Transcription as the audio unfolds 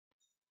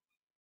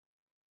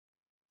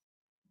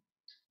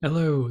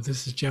Hello,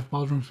 this is Jeff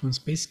Baldwin from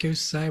Space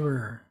Coast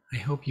Cyber. I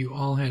hope you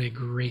all had a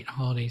great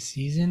holiday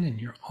season and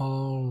you're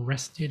all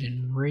rested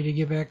and ready to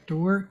get back to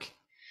work.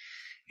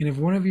 And if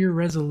one of your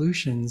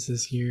resolutions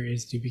this year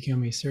is to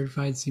become a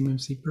certified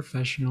CMMC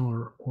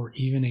professional or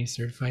even a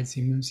certified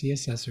CMMC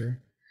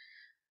assessor,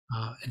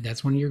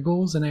 that's one of your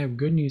goals, and I have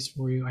good news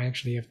for you. I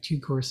actually have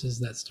 2 courses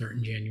that start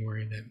in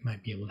January that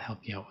might be able to help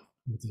you out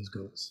with those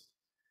goals.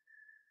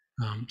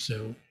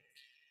 So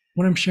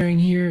what I'm sharing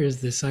here is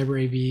the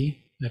Cyber AV.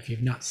 If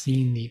you've not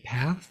seen the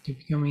path to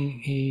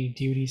becoming a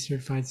DoD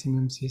certified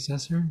CMMC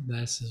assessor,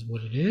 this is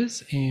what it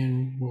is.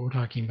 And what we're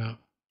talking about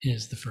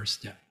is the first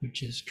step,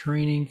 which is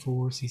training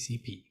for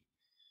CCP.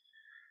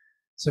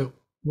 So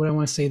what I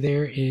want to say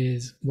there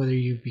is whether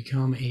you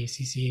become a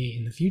CCA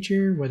in the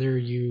future, whether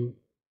you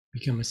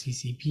become a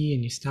CCP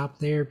and you stop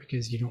there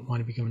because you don't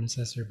want to become an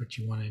assessor, but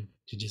you wanted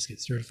to just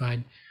get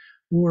certified,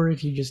 or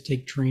if you just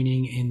take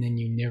training and then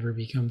you never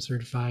become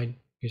certified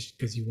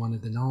because you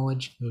wanted the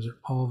knowledge, those are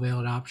all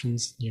valid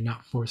options. You're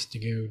not forced to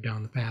go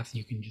down the path.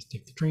 You can just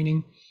take the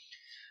training.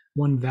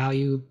 One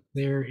value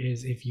there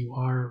is if you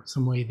are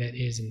somebody that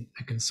is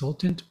a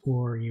consultant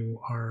or you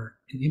are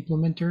an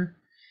implementer,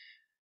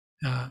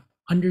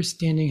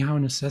 understanding how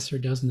an assessor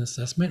does an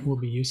assessment will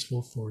be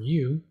useful for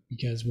you,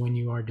 because when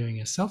you are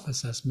doing a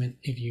self-assessment,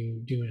 if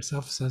you do a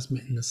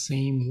self-assessment in the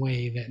same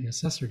way that an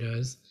assessor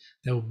does,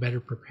 that will better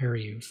prepare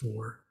you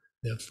for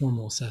the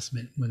formal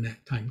assessment when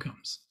that time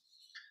comes.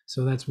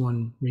 So that's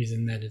one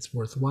reason that it's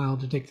worthwhile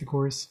to take the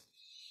course.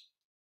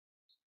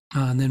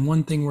 And then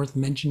one thing worth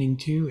mentioning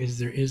too is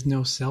there is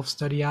no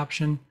self-study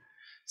option.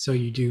 So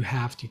you do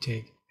have to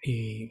take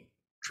a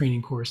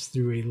training course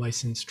through a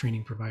licensed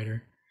training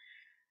provider,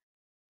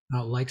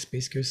 like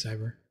Space Coast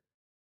Cyber.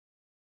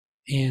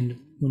 And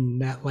when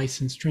that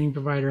licensed training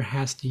provider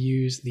has to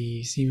use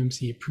the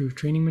CMMC approved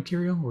training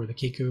material or the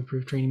CACO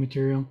approved training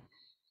material,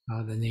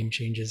 the name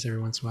changes every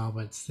once in a while,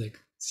 but it's the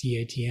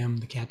CATM,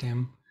 the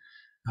CATM.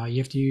 You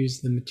have to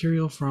use the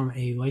material from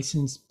a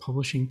licensed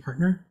publishing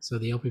partner. So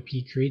the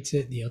LPP creates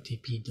it, the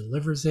LTP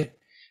delivers it,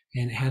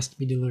 and it has to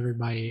be delivered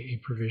by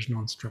a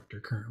provisional instructor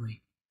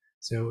currently.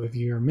 So if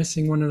you're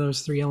missing one of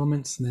those 3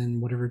 elements,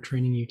 then whatever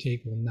training you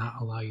take will not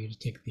allow you to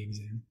take the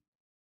exam.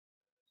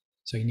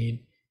 So you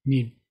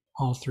need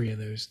all 3 of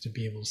those to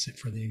be able to sit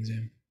for the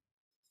exam.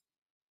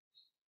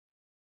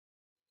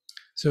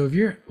 So if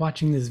you're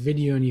watching this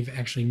video and you've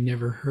actually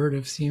never heard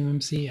of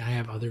CMMC, I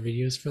have other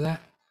videos for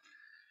that.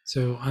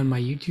 So on my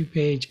YouTube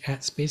page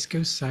at Space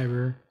Coast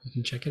Cyber, you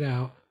can check it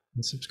out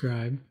and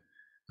subscribe,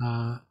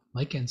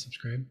 like and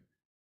subscribe,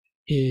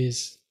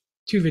 is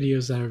 2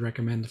 videos that I would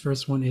recommend. The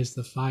first one is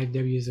the 5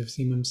 W's of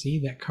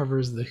CMMC that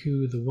covers the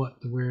who, the what,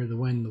 the where, the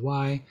when, the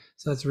why.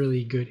 So that's a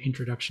really good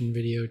introduction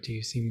video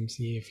to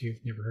CMMC if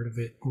you've never heard of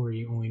it or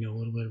you only know a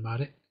little bit about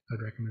it. I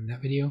would recommend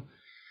that video.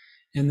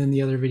 And then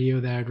the other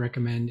video that I'd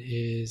recommend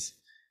is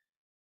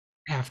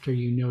after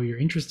you know you're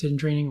interested in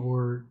training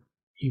or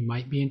you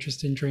might be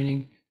interested in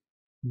training.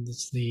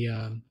 It's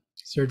the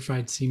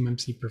Certified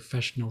CMMC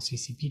Professional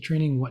CCP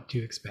Training, What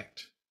to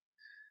Expect.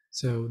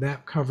 So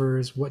that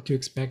covers what to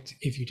expect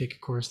if you take a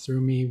course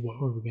through me, what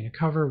are we going to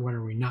cover, what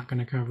are we not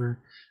going to cover.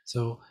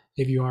 So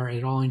if you are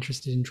at all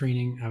interested in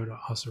training, I would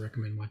also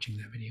recommend watching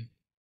that video.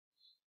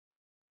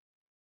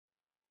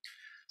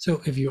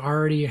 So if you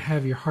already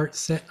have your heart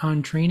set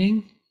on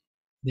training,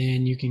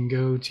 then you can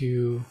go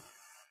to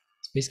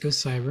Space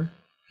Coast Cyber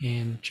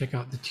and check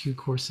out the 2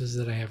 courses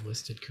that I have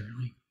listed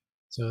currently.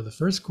 So the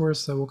first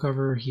course that we'll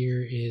cover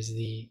here is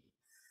the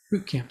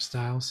bootcamp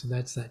style. So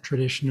that's that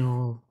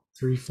traditional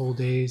 3 full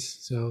days.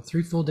 So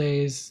 3 full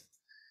days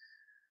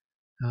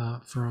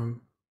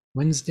from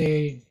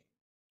Wednesday,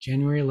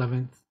 January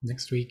 11th,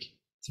 next week,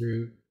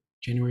 through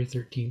January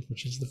 13th,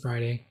 which is the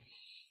Friday.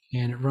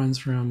 And it runs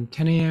from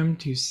 10 a.m.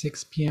 to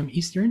 6 p.m.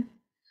 Eastern.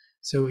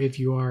 So if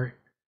you are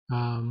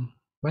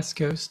West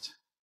Coast,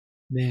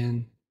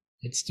 then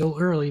it's still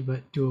early,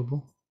 but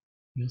doable,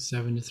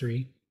 7 to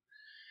 3.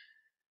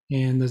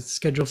 And the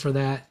schedule for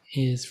that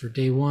is for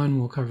day 1,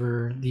 we'll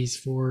cover these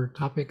 4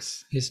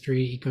 topics: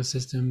 history,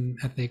 ecosystem,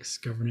 ethics,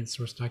 governance,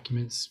 source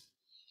documents.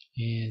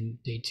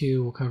 And day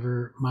 2, we'll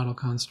cover model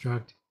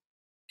construct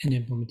and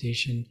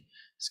implementation,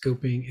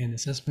 scoping and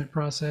assessment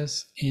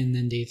process. And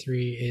then day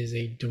 3 is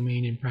a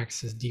domain and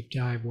practices deep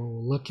dive where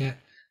we'll look at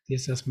the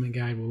assessment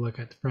guide, we'll look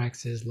at the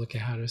practices, look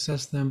at how to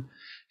assess them,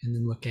 and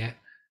then look at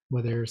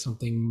whether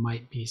something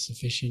might be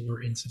sufficient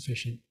or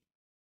insufficient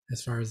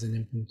as far as an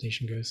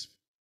implementation goes.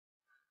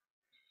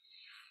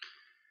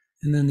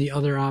 And then the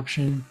other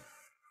option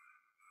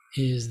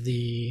is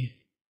the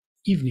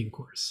evening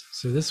course.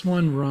 So this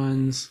one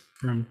runs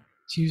from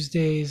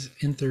Tuesdays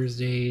and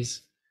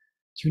Thursdays,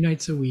 2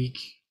 nights a week,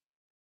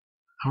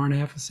 hour and a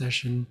half a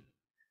session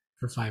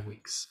for 5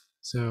 weeks.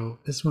 So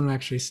this one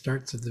actually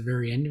starts at the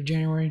very end of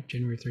January,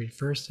 January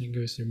 31st, and it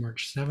goes through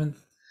March 7th.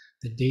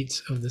 The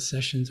dates of the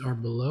sessions are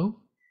below.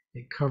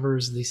 It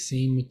covers the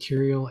same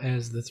material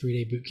as the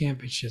 3-day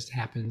bootcamp. It just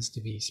happens to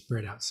be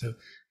spread out. So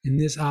in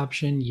this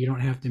option, you don't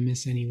have to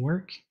miss any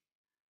work.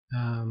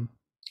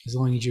 As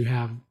long as you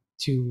have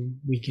 2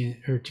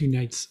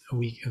 nights a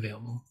week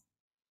available.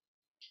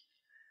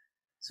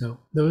 So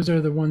those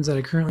are the ones that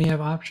I currently have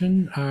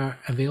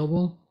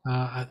available.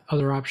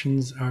 Other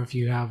options are if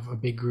you have a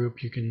big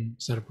group, you can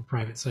set up a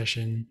private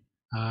session.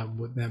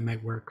 That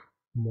might work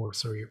more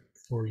so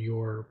for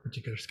your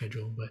particular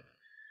schedule. But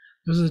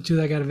those are the 2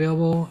 that I got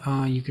available.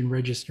 You can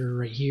register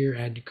right here,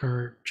 add to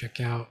cart, check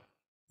out.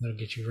 That'll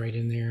get you right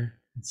in there.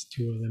 It's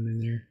 2 of them in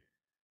there.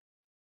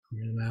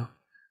 Clear them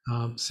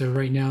out. So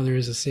right now there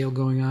is a sale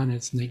going on.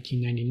 It's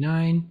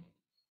 $19.99.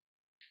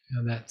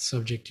 That's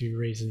subject to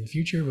raise in the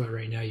future, but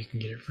right now you can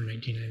get it for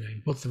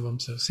 $19.99, both of them.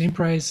 So same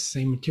price,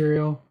 same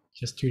material,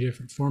 just 2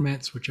 different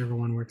formats, whichever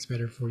one works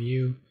better for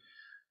you.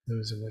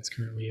 Those are what's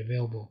currently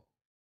available.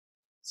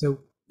 So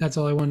that's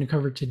all I wanted to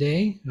cover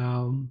today.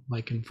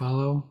 Like and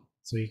follow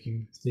so you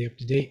can stay up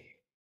to date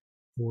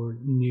for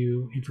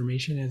new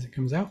information as it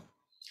comes out.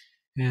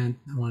 And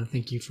I want to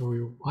thank you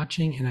for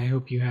watching, and I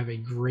hope you have a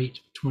great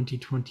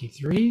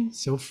 2023.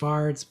 So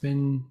far, it's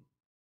been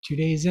 2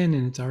 days in,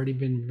 and it's already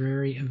been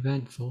very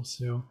eventful.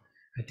 So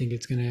I think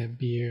it's going to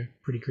be a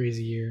pretty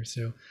crazy year.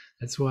 So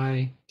that's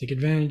why take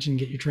advantage and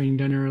get your training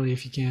done early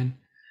if you can,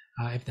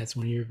 if that's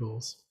one of your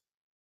goals.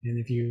 And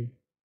if you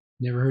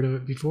never heard of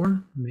it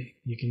before,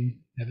 you can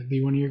have it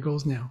be one of your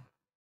goals now.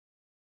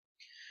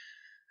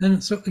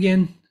 And so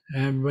again,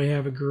 everybody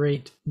have a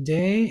great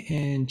day,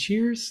 and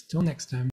cheers till next time.